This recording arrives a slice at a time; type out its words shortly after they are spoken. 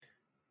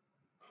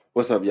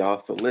What's up,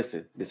 y'all? So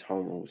listen, this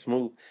homeroom was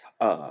smooth.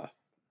 Uh,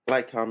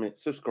 like, comment,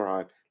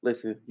 subscribe.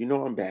 Listen, you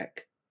know I'm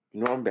back.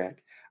 You know I'm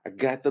back. I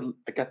got the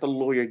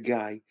lawyer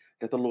guy.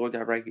 Got the lawyer guy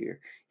right here.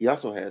 He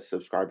also has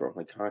subscriber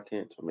only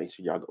content, so make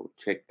sure y'all go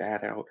check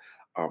that out.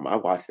 I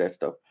watch that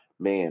stuff.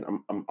 Man,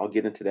 I'll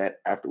get into that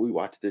after we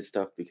watch this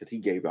stuff because he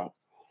gave out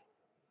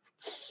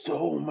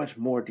so much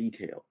more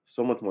detail,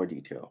 so much more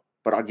detail.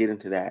 But I'll get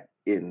into that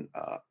in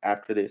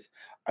after this.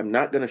 I'm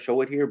not gonna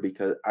show it here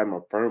because I'm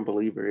a firm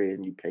believer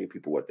in you pay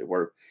people what they're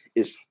worth.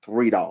 It's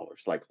 $3,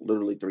 like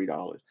literally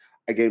 $3.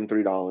 I gave him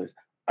 $3.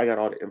 I got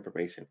all the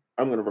information.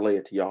 I'm gonna relay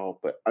it to y'all,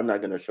 but I'm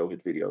not gonna show his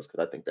videos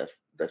because I think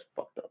that's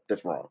fucked up.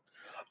 That's wrong.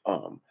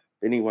 Um.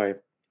 Anyway,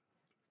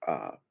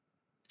 uh,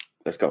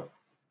 let's go.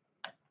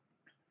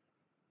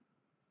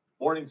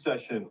 Morning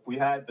session. We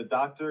had the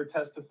doctor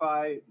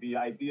testify. The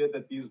idea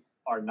that these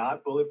are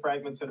not bullet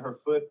fragments in her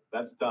foot,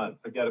 that's done.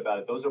 Forget about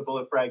it. Those are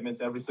bullet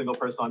fragments. Every single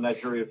person on that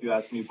jury, if you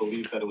ask me,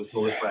 believed that it was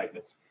bullet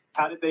fragments.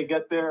 How did they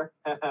get there?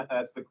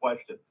 That's the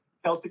question.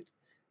 Kelsey?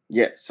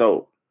 Yeah,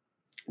 so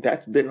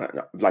that's been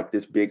like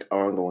this big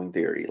ongoing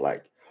theory.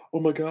 Like,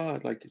 oh my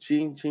God, like she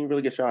didn't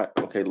really get shot.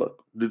 Okay,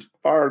 look, this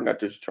firearm got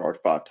discharged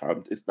 5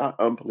 times. It's not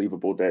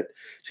unbelievable that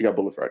she got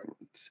bullet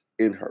fragments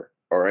in her.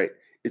 All right.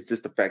 It's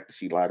just the fact that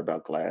she lied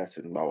about glass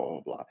and blah blah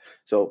blah blah.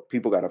 So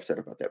people got upset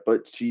about that.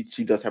 But she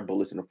does have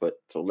bullets in her foot.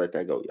 So let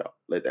that go, y'all.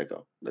 Let that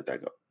go. Let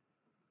that go.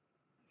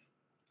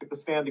 The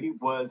stand, he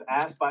was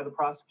asked by the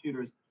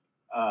prosecutors.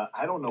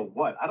 I don't know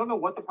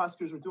what the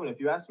prosecutors were doing. If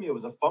you ask me, it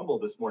was a fumble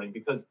this morning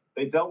because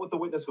they dealt with the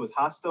witness who was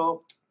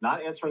hostile,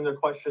 not answering their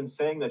questions,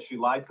 saying that she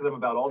lied to them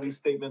about all these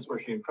statements where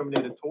she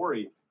incriminated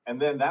Tory.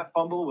 And then that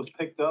fumble was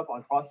picked up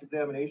on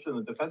cross-examination.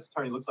 The defense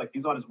attorney looks like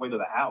he's on his way to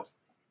the house.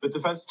 The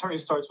defense attorney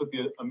starts with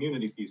the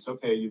immunity piece.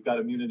 Okay, you've got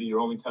immunity. You're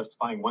only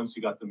testifying once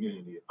you got the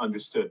immunity.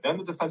 Understood. Then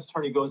the defense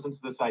attorney goes into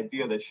this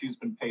idea that she's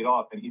been paid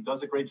off, and he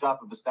does a great job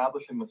of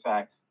establishing the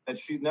fact that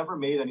she never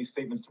made any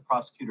statements to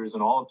prosecutors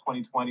in all of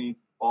 2020,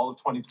 all of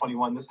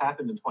 2021. This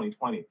happened in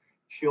 2020.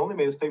 She only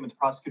made a statement to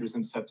prosecutors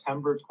in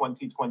September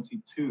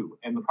 2022.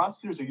 And the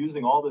prosecutors are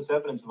using all this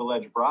evidence of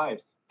alleged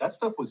bribes. That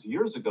stuff was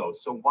years ago.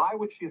 So why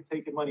would she have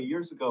taken money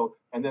years ago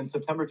and then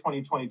September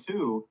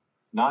 2022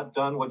 not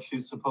done what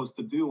she's supposed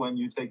to do when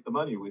you take the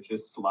money, which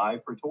is lie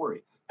for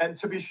Tory? And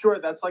to be sure,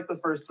 that's like the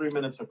first 3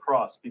 minutes of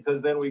cross,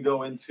 because then we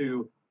go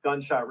into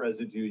gunshot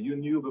residue. You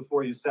knew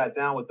before you sat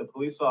down with the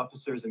police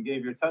officers and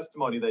gave your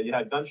testimony that you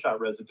had gunshot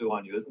residue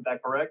on you. Isn't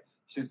that correct?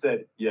 She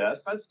said, yes.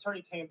 Defense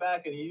attorney came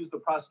back and he used the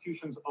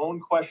prosecution's own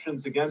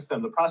questions against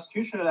them. The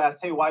prosecution had asked,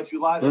 hey, why'd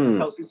you lie? Then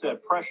Kelsey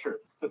said, pressure.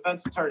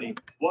 Defense attorney,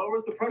 what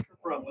was the pressure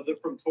from? Was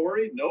it from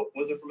Tory? Nope.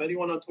 Was it from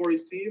anyone on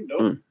Tory's team?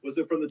 Nope. Was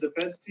it from the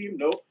defense team?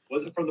 Nope.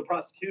 Was it from the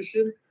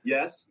prosecution?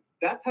 Yes.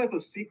 That type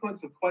of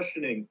sequence of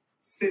questioning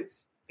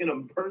sits in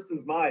a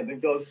person's mind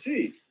and goes,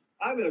 gee,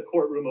 I'm in a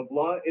courtroom of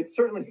law. It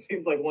certainly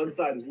seems like one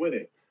side is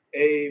winning.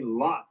 A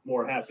lot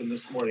more happened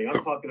this morning.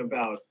 I'm talking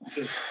about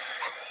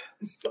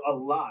just a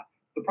lot.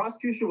 The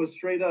prosecution was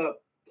straight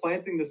up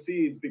planting the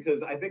seeds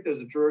because I think there's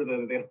a juror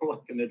that they don't like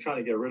and they're trying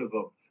to get rid of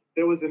him.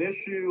 There was an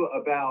issue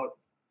about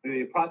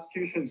the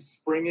prosecution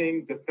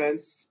springing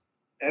defense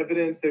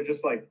evidence. They're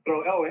just like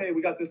oh, hey,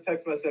 we got this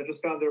text message. I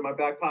just found it in my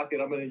back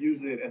pocket. I'm going to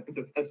use it. And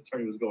the defense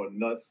attorney was going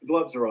nuts. The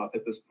gloves are off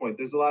at this point.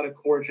 There's a lot of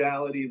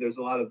cordiality. There's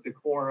a lot of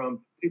decorum.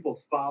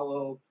 People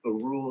follow the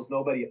rules.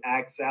 Nobody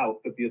acts out.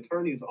 But the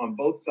attorneys on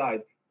both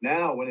sides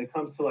now, when it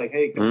comes to like,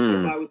 hey, can we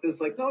get by with this?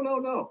 Like,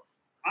 no.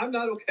 I'm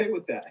not okay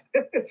with that.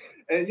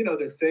 And,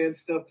 they're saying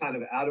stuff kind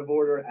of out of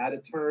order, out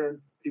of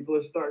turn. People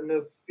are starting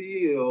to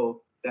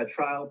feel that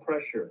trial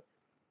pressure.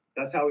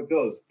 That's how it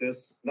goes.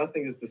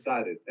 Nothing is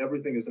decided.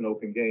 Everything is an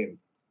open game.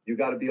 You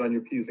got to be on your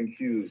P's and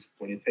Q's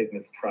when you're taking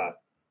it to trial.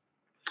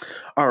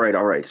 All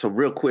right. So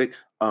real quick,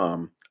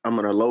 I'm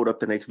gonna load up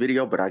the next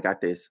video, but I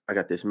got this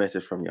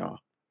message from y'all.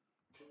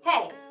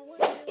 Hey,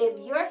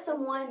 if you're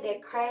someone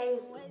that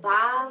craves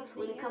vibes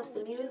when it comes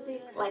to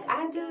music, like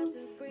I do,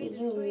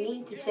 you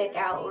need to check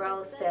out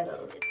Rose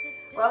Petals.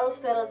 Rose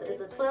Petals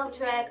is a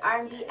 12-track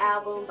R&B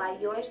album by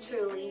yours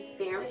truly,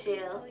 Fair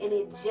Michelle, and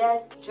it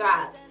just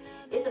dropped.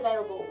 It's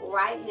available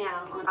right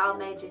now on all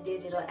major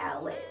digital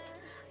outlets.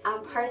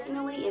 I'm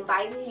personally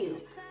inviting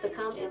you to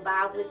come and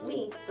vibe with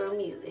me through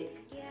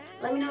music.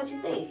 Let me know what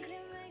you think.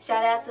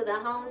 Shout out to the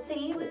home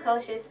team, the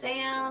Kosher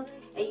Sound,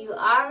 and you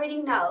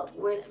already know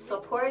we're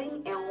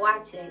supporting and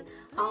watching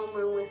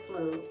Homeroom with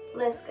Smooth.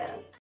 Let's go.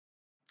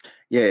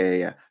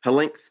 Yeah. Her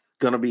link's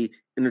gonna be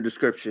in the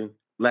description.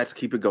 Let's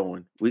keep it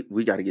going.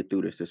 We got to get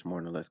through this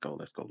morning. Let's go.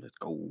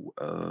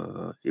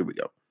 Here we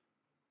go.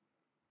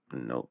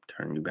 Nope.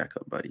 Turn you back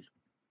up, buddy.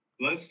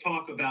 Let's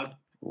talk about.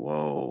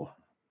 Whoa.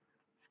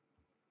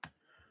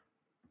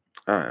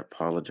 I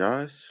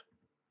apologize.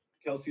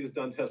 Kelsey is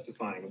done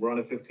testifying. We're on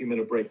a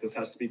 15-minute break. This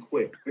has to be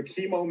quick. The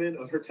key moment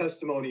of her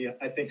testimony,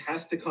 I think,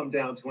 has to come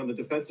down to when the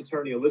defense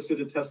attorney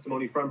elicited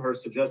testimony from her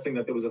suggesting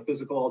that there was a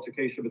physical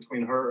altercation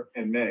between her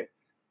and Meg.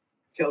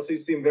 Kelsey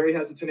seemed very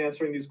hesitant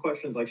answering these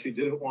questions, like she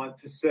didn't want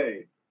to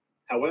say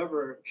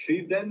However,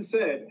 she then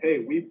said, hey,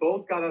 we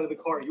both got out of the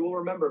car. You will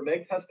remember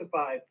Meg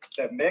testified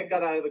that Meg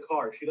got out of the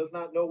car. She does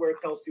not know where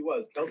Kelsey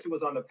was. Kelsey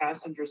was on the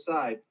passenger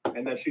side,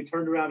 and that she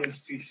turned around and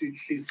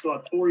she saw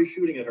Tory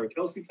shooting at her.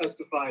 Kelsey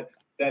testified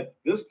that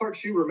this part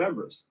she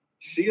remembers.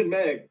 She and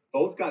Meg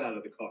both got out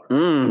of the car.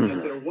 And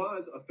that there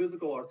was a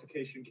physical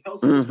altercation.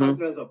 Kelsey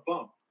described it as a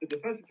bump. The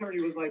defense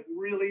attorney was like,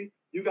 really?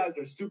 You guys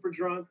are super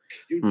drunk.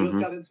 You just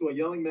got into a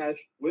yelling match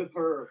with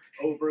her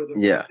over the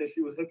fact that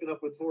she was hooking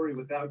up with Tory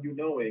without you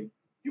knowing.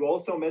 You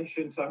also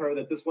mentioned to her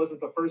that this wasn't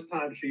the first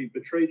time she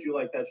betrayed you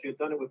like that. She had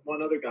done it with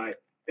one other guy.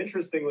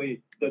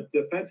 Interestingly, the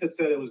defense had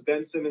said it was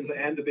Ben Simmons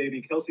and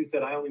DaBaby. Kelsey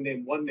said, I only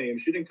named one name.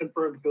 She didn't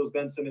confirm if it was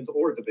Ben Simmons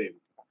or DaBaby.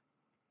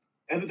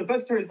 And the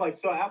defense attorney's like,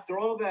 so after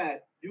all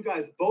that, you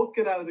guys both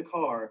get out of the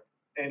car,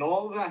 and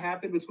all of that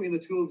happened between the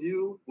two of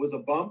you was a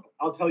bump.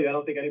 I'll tell you, I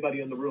don't think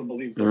anybody in the room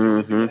believes that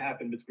everything that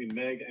happened between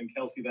Meg and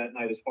Kelsey that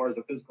night as far as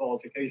a physical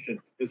altercation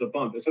is a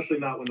bump, especially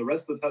not when the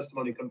rest of the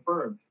testimony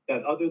confirmed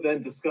that other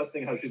than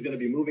discussing how she's going to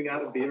be moving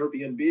out of the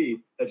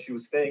Airbnb that she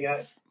was staying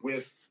at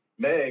with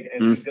Meg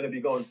and she's going to be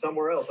going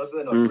somewhere else,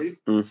 other than a brief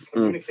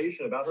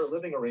communication about her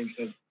living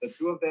arrangement, the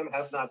two of them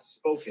have not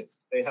spoken.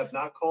 They have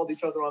not called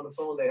each other on the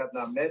phone. They have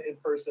not met in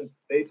person.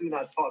 They do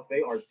not talk.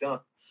 They are done.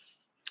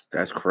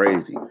 That's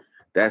crazy.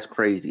 That's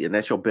crazy. And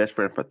that's your best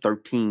friend for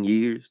 13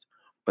 years.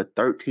 But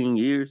 13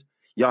 years,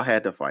 y'all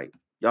had to fight.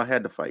 Y'all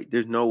had to fight.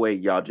 There's no way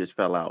y'all just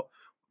fell out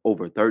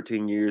over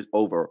 13 years,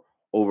 over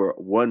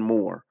one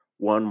more,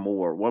 for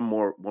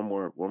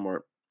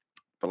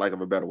lack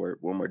of a better word,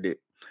 one more dick.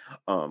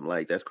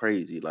 Like that's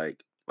crazy.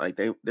 Like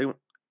they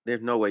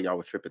there's no way y'all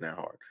was tripping that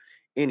hard.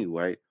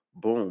 Anyway,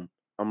 boom.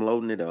 I'm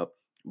loading it up.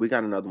 We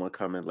got another one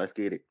coming. Let's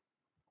get it.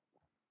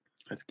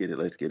 Let's get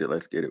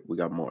it. We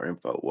got more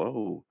info.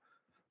 Whoa.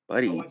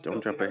 Buddy,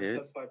 don't jump ahead.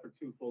 Testify for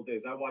 2 full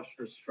days. I watched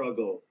her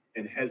struggle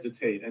and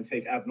hesitate and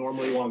take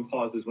abnormally long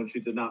pauses when she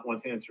did not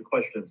want to answer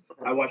questions.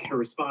 I watched her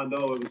respond,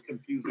 oh, it was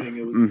confusing,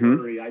 it was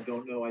blurry, I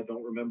don't know, I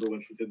don't remember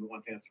when she didn't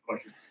want to answer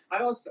questions. I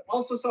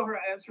also saw her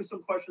answer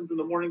some questions in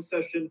the morning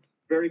session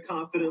very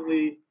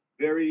confidently,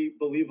 very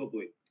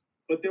believably.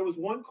 But there was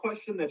one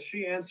question that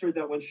she answered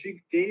that when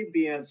she gave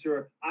the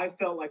answer, I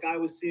felt like I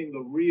was seeing the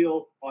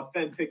real,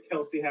 authentic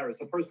Kelsey Harris,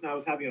 a person I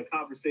was having a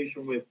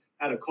conversation with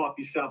at a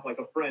coffee shop like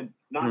a friend,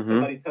 not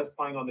somebody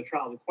testifying on the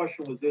trial. The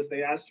question was this.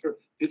 They asked her,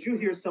 did you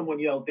hear someone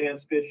yell,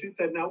 dance bitch? She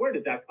said, now, where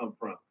did that come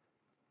from?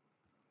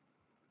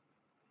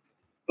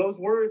 Those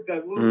words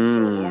that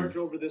loomed so large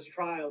over this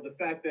trial, the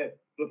fact that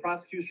the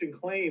prosecution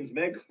claims,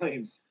 Meg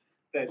claims,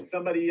 that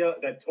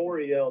that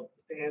Tory yelled,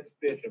 dance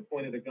bitch, and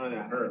pointed a gun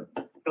at her.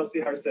 Kelsey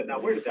Harris said, now,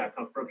 where did that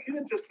come from? She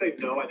didn't just say,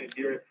 no, I didn't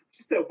hear it.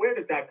 She said, where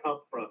did that come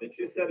from? And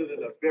she said it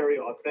in a very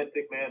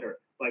authentic manner.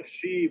 Like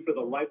she, for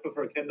the life of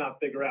her, cannot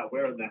figure out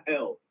where in the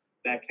hell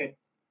that came.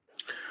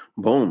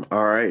 Boom.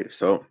 All right.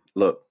 So,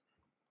 look,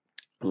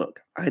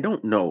 I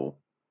don't know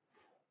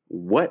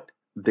what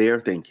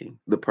they're thinking,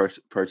 the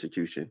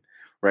persecution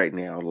right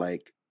now.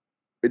 Like,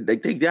 they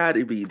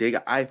gotta be.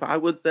 If I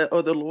was the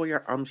other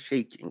lawyer, I'm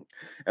shaking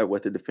at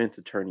what the defense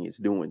attorney is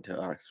doing to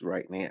us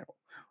right now.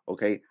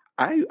 Okay,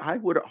 I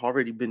would have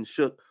already been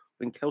shook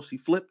when Kelsey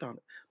flipped on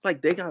it.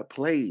 Like they got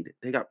played.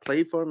 They got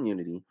played for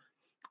immunity.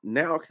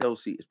 Now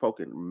Kelsey is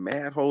poking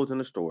mad holes in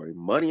the story,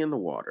 muddy in the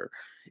water.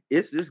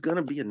 Is this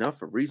gonna be enough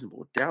for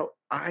reasonable doubt?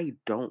 I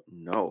don't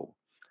know.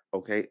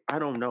 Okay, I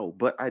don't know,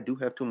 but I do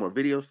have 2 more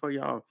videos for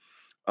y'all.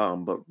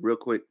 But real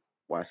quick,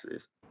 watch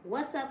this.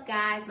 What's up,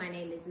 guys? My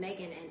name is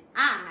Megan, and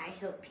I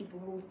help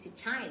people move to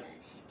China.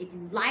 If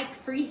you like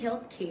free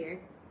health care,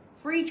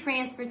 free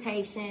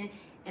transportation,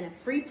 and a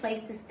free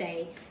place to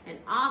stay, and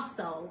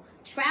also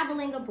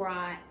traveling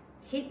abroad,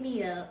 hit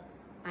me up.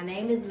 My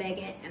name is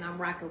Megan, and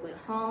I'm rocking with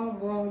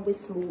Homeroom with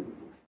Smooth.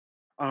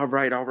 All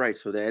right.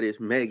 So that is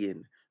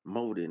Megan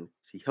Moden.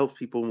 She helps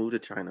people move to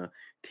China,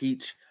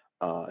 teach,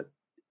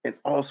 and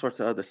all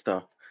sorts of other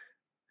stuff.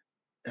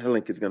 Her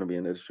link is going to be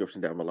in the description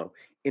down below.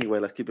 Anyway,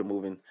 let's keep it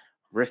moving.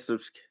 Rest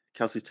of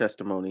Kelsey's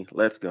testimony.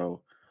 Let's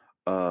go.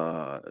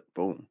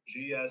 Boom.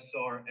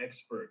 GSR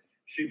expert.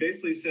 She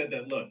basically said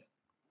that, look,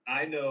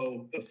 I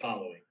know the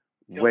following.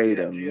 Wait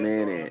a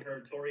minute.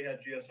 Tory had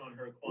GS on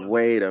her.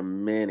 Wait a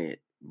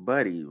minute.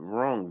 Buddy,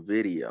 wrong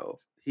video.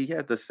 He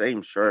had the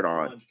same shirt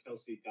on.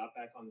 Kelsey got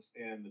back on the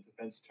stand. The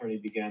defense attorney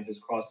began his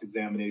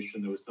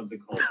cross-examination. There was something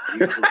called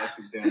redirect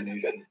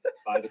examination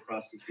by the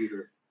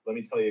prosecutor. Let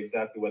me tell you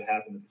exactly what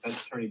happened. The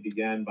defense attorney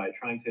began by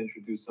trying to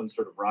introduce some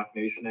sort of Rock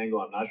Nation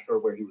angle. I'm not sure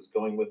where he was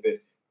going with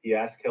it. He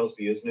asked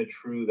Kelsey, isn't it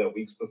true that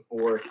weeks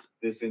before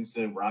this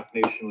incident, Rock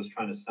Nation was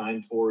trying to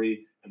sign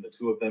Tory and the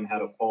two of them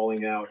had a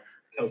falling out?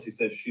 Kelsey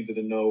said she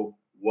didn't know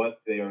what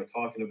they are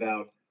talking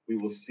about. We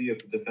will see if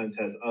the defense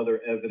has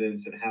other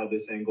evidence and how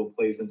this angle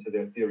plays into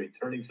their theory.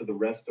 Turning to the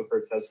rest of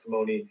her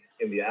testimony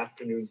in the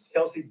afternoon,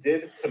 Kelsey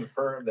did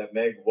confirm that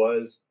Meg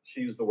was,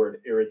 she used the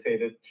word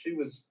irritated. She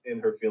was in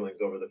her feelings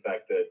over the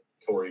fact that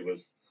Tory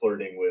was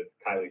flirting with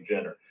Kylie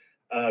Jenner.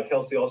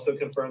 Kelsey also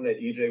confirmed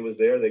that EJ was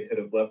there. They could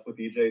have left with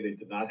EJ. They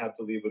did not have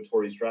to leave with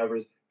Tory's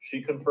drivers.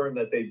 She confirmed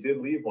that they did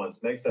leave once.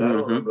 Meg said, I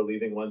don't remember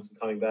leaving once and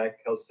coming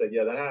back. Kelsey said,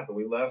 yeah, that happened.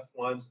 We left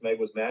once. Meg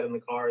was mad in the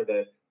car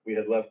that we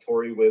had left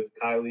Tory with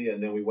Kylie,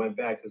 and then we went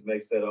back because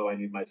Meg said, oh, I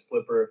need my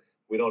slipper.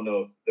 We don't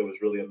know if there was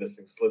really a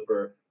missing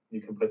slipper.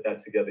 You can put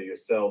that together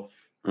yourself.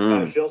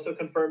 She also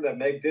confirmed that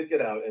Meg did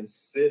get out and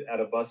sit at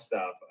a bus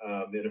stop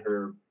in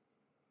her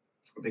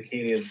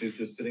bikini, and she was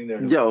just sitting there.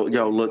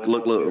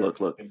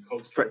 Look.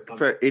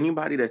 For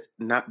anybody that's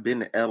not been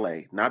to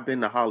LA, not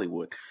been to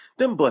Hollywood,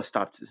 them bus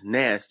stops is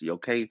nasty,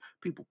 okay?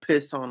 People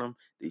piss on them,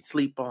 they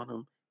sleep on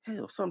them.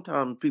 Hell,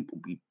 sometimes people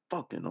be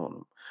fucking on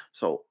them.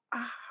 So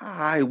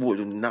I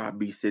would not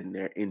be sitting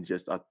there in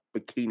just a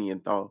bikini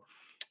and thong.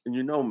 And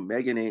you know,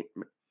 Megan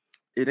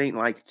it ain't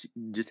like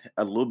just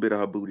a little bit of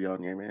her booty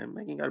on there, man.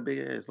 Megan got a big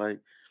ass. Like,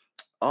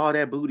 all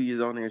that booty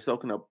is on there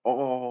soaking up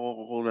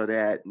all of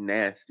that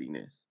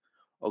nastiness.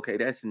 Okay,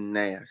 that's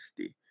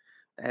nasty.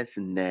 That's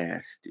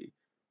nasty.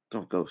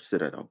 Don't go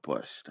sit at a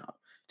bus stop.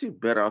 You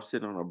better off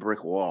sitting on a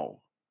brick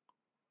wall.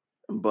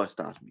 And bus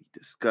stops be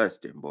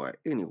disgusting, boy.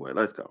 Anyway,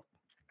 let's go.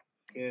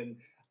 And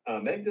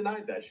Meg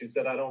denied that. She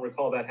said, I don't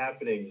recall that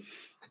happening.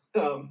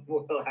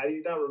 Well, how do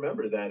you not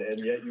remember that? And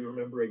yet you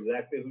remember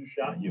exactly who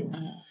shot you.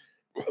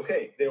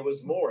 Okay, there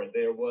was more.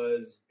 There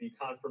was the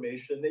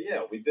confirmation that,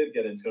 yeah, we did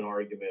get into an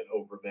argument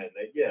over men.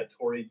 That, yeah,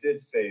 Tory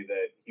did say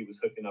that he was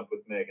hooking up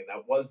with Meg, and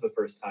that was the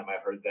first time I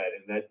heard that,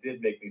 and that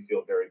did make me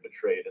feel very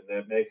betrayed, and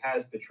that Meg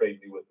has betrayed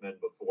me with men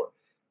before.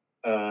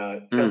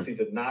 Kelsey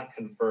did not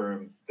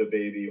confirm the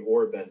baby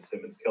or Ben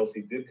Simmons.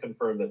 Kelsey did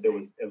confirm that there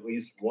was at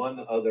least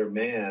one other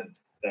man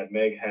that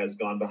Meg has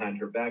gone behind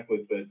her back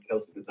with, but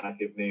Kelsey did not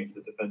give names.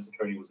 The defense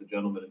attorney was a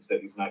gentleman and said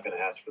he's not going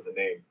to ask for the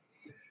name.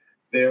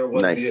 There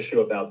was the issue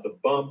about the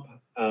bump.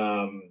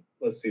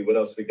 Let's see, what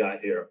else we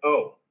got here?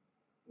 Oh,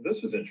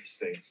 this was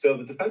interesting. So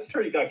the defense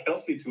attorney got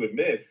Kelsey to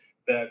admit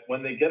that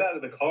when they get out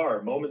of the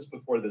car, moments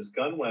before this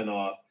gun went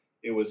off,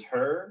 it was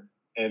her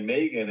and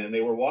Megan, and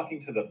they were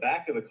walking to the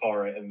back of the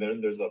car, and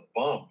then there's a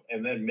bump.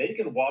 And then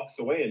Megan walks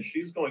away, and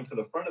she's going to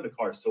the front of the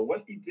car. So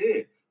what he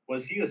did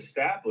was he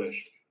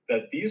established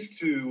that these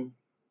two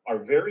are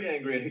very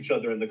angry at each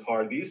other in the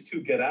car. These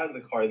two get out of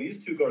the car.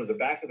 These two go to the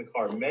back of the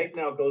car. Meg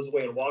now goes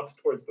away and walks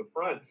towards the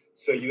front.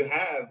 So you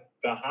have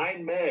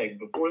behind Meg,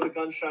 before the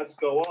gunshots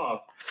go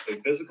off, a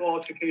physical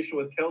altercation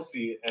with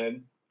Kelsey,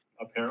 and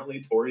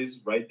apparently Tory's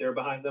right there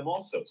behind them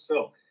also.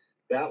 So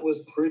that was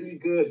pretty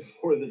good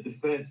for the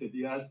defense. If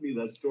you ask me,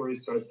 that story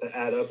starts to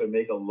add up and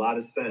make a lot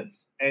of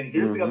sense. And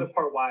here's the other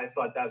part why I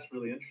thought that's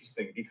really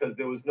interesting, because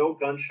there was no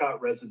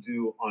gunshot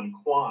residue on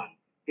Quan.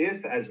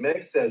 If, as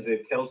Meg says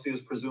it, Kelsey is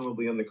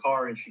presumably in the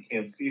car and she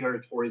can't see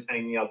her, Tory's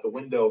hanging out the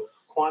window,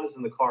 Quan is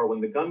in the car.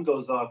 When the gun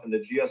goes off and the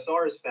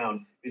GSR is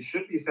found, it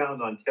should be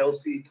found on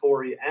Kelsey,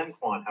 Tory, and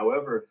Quan.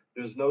 However,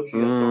 there's no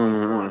GSR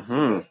on Quan,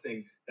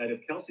 suggesting that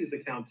if Kelsey's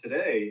account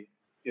today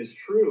is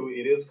true,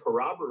 it is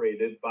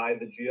corroborated by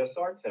the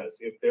GSR test.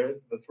 If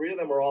the three of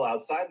them are all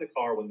outside the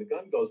car when the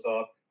gun goes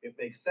off, it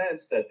makes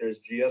sense that there's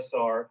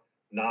GSR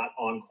not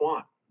on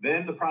Quan.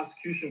 Then the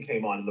prosecution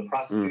came on, and the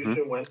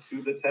prosecution went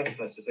to the text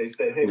message. They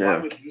said, hey, why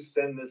would you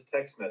send this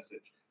text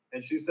message?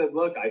 And she said,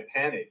 look, I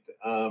panicked.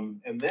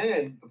 And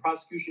then the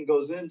prosecution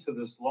goes into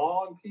this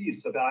long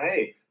piece about,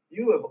 hey,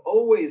 you have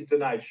always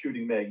denied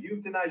shooting Meg.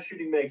 You've denied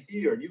shooting Meg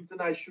here, and you've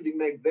denied shooting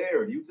Meg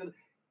there,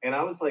 and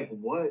I was like,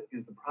 what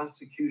is the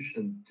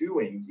prosecution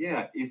doing?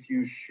 Yeah, if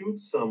you shoot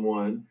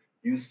someone,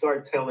 you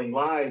start telling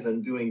lies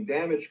and doing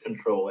damage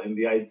control. And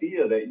the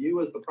idea that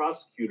you as the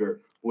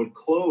prosecutor would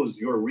close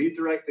your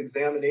redirect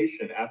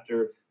examination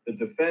after the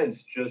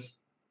defense just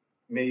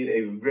made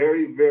a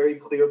very, very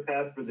clear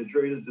path for the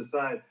jury to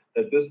decide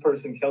that this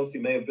person, Kelsey,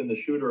 may have been the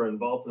shooter or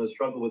involved in a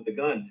struggle with the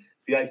gun.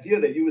 The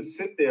idea that you would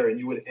sit there and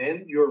you would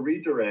end your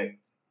redirect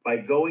by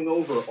going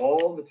over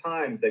all the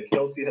times that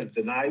Kelsey has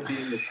denied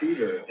being the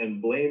shooter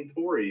and blamed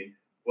Tory,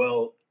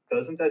 well,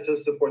 doesn't that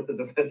just support the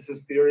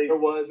defense's theory? There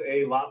was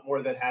a lot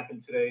more that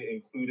happened today,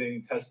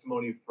 including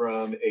testimony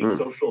from a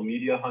social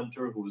media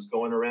hunter who was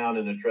going around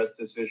and addressed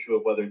this issue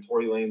of whether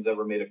Tory Lanez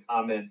ever made a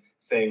comment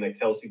saying that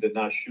Kelsey did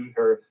not shoot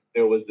her.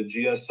 There was the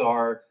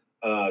GSR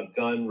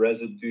gun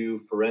residue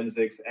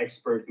forensics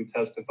expert who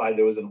testified.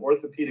 There was an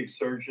orthopedic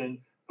surgeon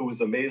who was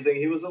amazing.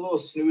 He was a little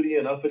snooty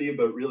and uppity,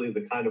 but really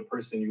the kind of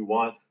person you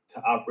want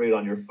to operate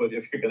on your foot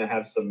if you're going to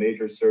have some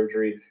major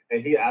surgery.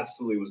 And he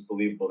absolutely was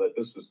believable that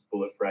this was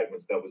bullet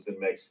fragments that was in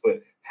Meg's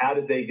foot. How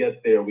did they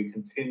get there? We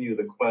continue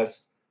the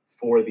quest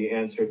for the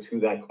answer to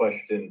that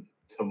question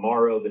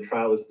tomorrow. The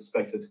trial is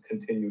expected to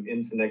continue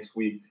into next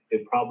week.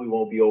 It probably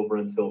won't be over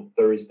until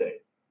Thursday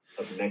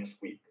of next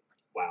week.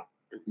 Wow.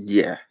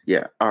 Yeah.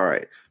 All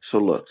right. So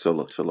look,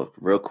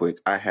 real quick.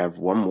 I have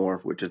one more,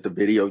 which is the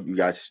video you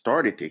guys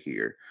started to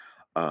hear,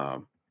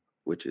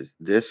 which is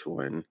this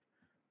one.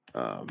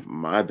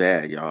 My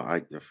bad, y'all.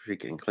 I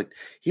freaking clicked.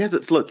 He has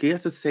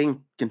the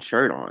same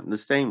shirt on, the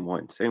same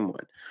one.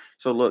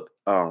 So look,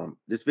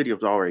 this video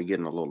is already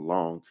getting a little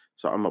long,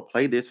 so I'm gonna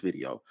play this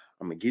video.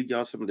 I'm gonna give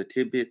y'all some of the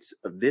tidbits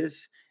of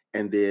this,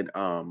 and then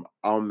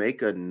I'll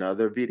make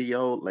another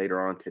video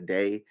later on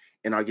today,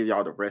 and I'll give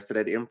y'all the rest of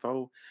that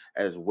info,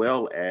 as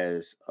well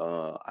as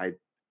I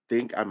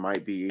think I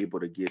might be able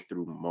to get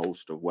through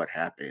most of what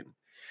happened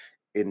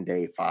in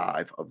day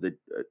 5 of the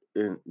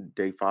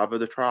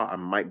trial. I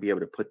might be able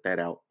to put that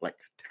out like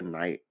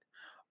tonight,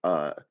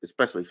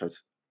 especially because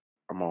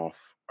I'm off.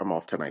 I'm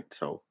off tonight,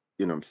 so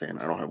you know what I'm saying.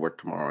 I don't have work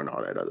tomorrow and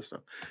all that other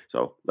stuff.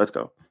 So let's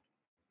go.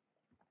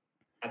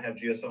 I have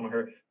GSR on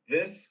her.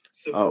 This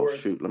Oh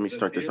supports shoot! Let me the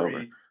start this over.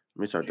 theory.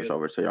 Let me start this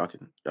over so y'all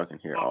can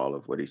hear all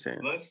of what he's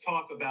saying. Let's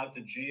talk about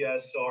the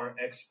GSR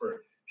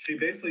expert. She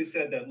basically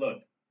said that, look,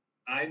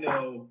 I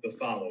know the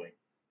following.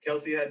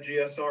 Kelsey had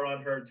GSR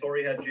on her.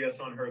 Tory had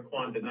GSR on her.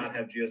 Quan did not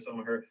have GSR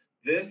on her.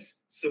 This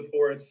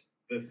supports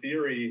the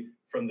theory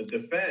from the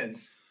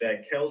defense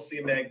that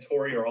Kelsey, Meg,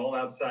 Tory are all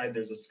outside.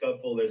 There's a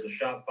scuffle. There's a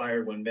shot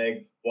fired when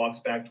Meg walks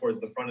back towards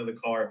the front of the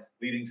car,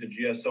 leading to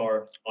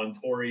GSR on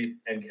Tory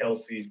and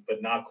Kelsey,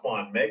 but not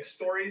Quan. Meg's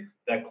story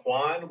that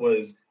Quan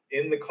was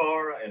in the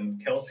car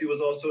and Kelsey was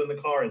also in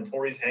the car and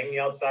Tory's hanging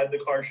outside the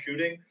car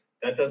shooting,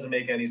 that doesn't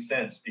make any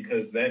sense,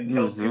 because then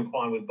Kelsey and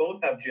Quan would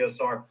both have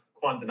GSR.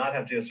 Quan did not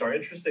have GSR.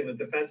 Interesting. The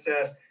defense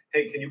asked,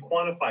 hey, can you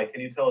quantify?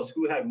 Can you tell us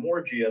who had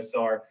more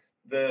GSR?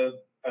 The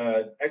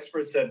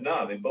expert said,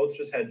 nah, they both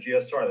just had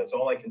GSR. That's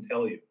all I can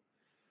tell you.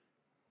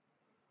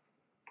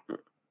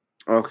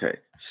 Okay.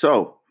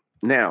 So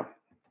now,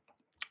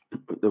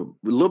 a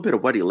little bit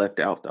of what he left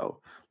out, though.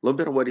 A little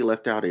bit of what he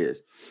left out is,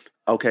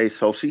 okay,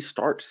 so she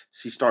starts,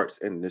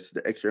 and this is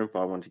the extra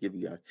info I wanted to give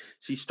you guys.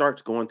 She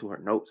starts going through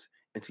her notes,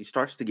 and she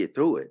starts to get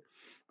through it,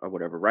 or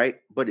whatever, right?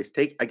 But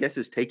I guess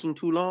it's taking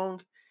too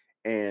long,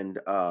 and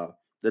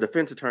the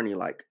defense attorney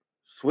like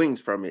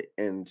swings from it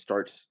and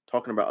starts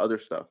talking about other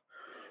stuff.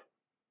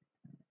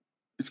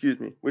 Excuse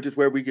me, which is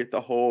where we get the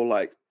whole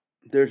like,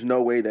 there's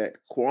no way that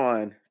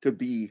Quan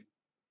could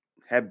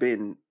have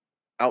been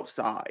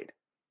outside,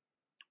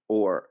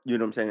 or you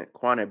know what I'm saying,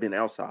 Quan had been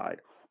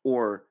outside,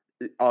 or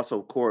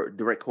also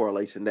direct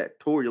correlation that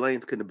Tory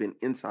Lanez could have been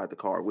inside the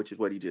car, which is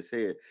what he just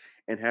said,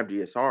 and have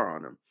GSR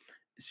on him.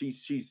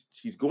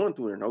 She's going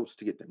through her notes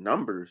to get the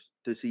numbers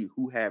to see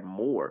who had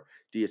more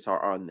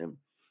GSR on them,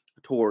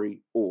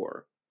 Tory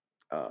or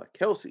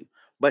Kelsey,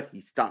 but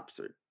he stops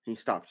her. He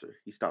stops her.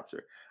 He stops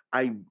her.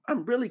 I'm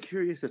really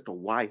curious as to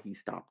why he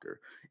stopped her.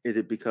 Is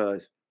it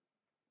because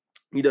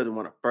he doesn't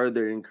want to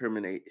further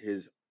incriminate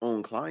his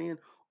own client,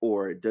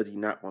 or does he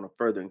not want to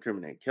further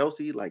incriminate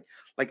Kelsey? I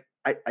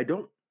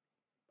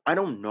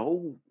don't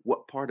know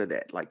what part of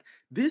that. Like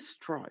this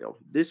trial,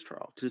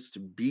 just to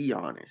be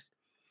honest,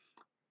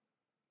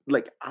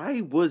 like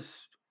I was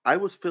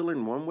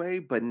feeling one way,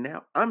 but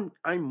now I'm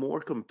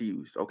more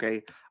confused.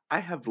 Okay, I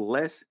have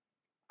less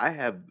I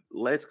have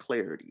less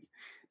clarity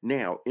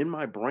now in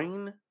my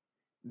brain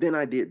than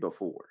I did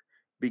before,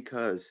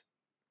 because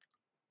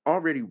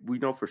already we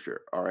know for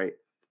sure. All right,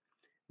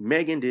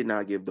 Megan did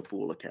not give the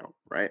full account.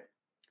 Right,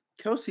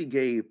 Kelsey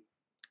gave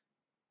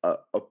a,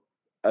 a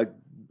a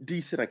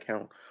decent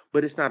account,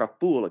 but it's not a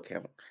full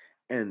account.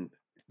 And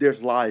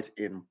there's lies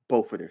in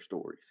both of their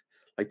stories.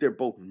 Like they're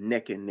both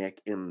neck and neck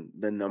in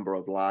the number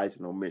of lies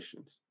and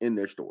omissions in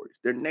their stories.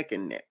 They're neck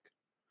and neck,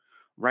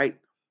 right?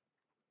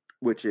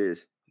 Which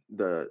is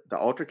the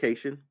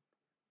altercation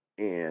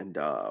and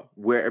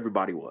where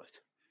everybody was.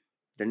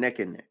 They're neck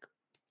and neck.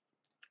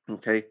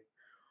 Okay.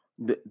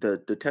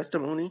 The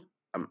testimony,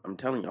 I'm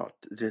telling y'all,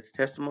 the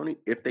testimony,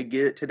 if they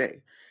get it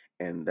today,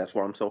 and that's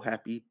why I'm so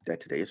happy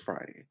that today is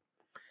Friday.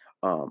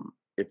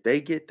 If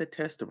they get the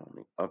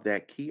testimony of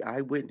that key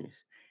eyewitness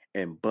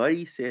and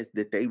Buddy says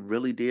that they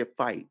really did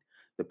fight,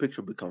 the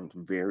picture becomes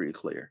very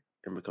clear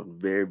and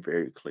becomes very,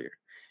 very clear.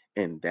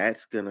 And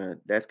that's gonna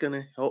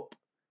help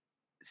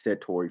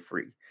set Tory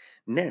free.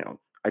 Now,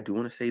 I do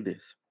want to say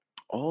this.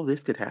 All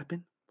this could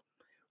happen.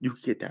 You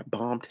could get that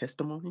bomb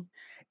testimony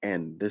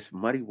and this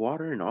muddy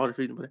water and all this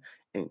reason,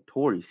 and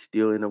Tory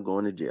still end up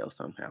going to jail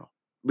somehow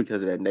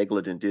because of that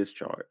negligent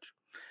discharge.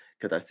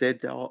 Because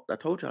I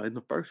told y'all in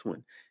the first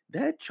one,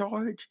 that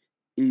charge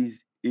is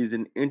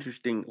an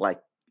interesting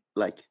like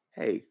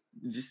hey,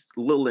 just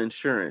a little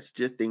insurance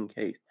just in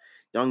case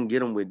y'all can get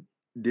them with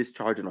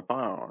discharging a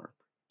firearm.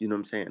 You know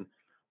what I'm saying?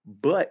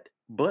 But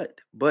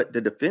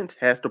the defense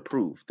has to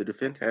prove. The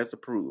defense has to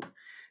prove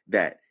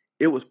that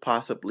it was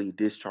possibly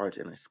discharged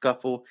in a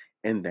scuffle,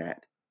 and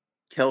that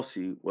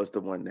Kelsey was the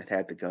one that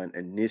had the gun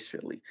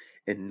initially,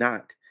 and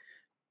not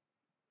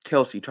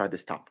Kelsey tried to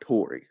stop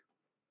Tory.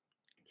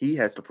 He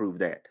has to prove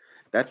that.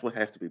 That's what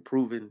has to be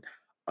proven.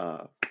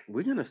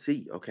 We're gonna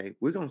see. Okay,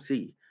 we're gonna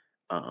see.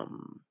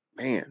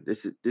 Man,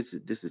 this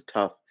is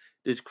tough.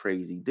 This is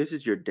crazy. This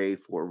is your day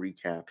 4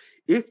 recap.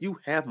 If you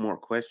have more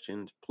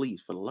questions,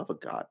 please, for the love of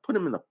God, put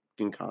them in the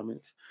fucking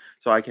comments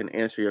so I can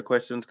answer your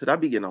questions. Cause I'll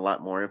be getting a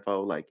lot more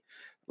info.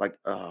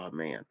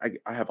 Man,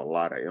 I have a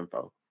lot of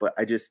info, but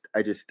I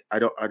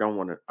don't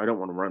want to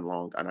run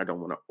long, and I don't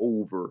want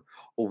to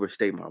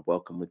overstay my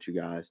welcome with you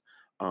guys.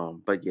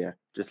 But yeah,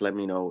 just let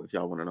me know if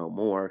y'all want to know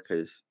more,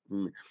 because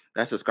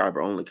that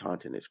subscriber only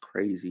content is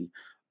crazy.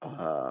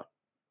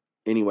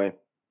 Anyway,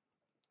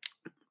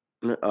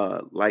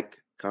 Like,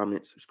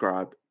 comment,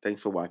 subscribe.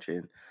 Thanks for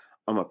watching.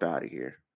 I'm up out of here.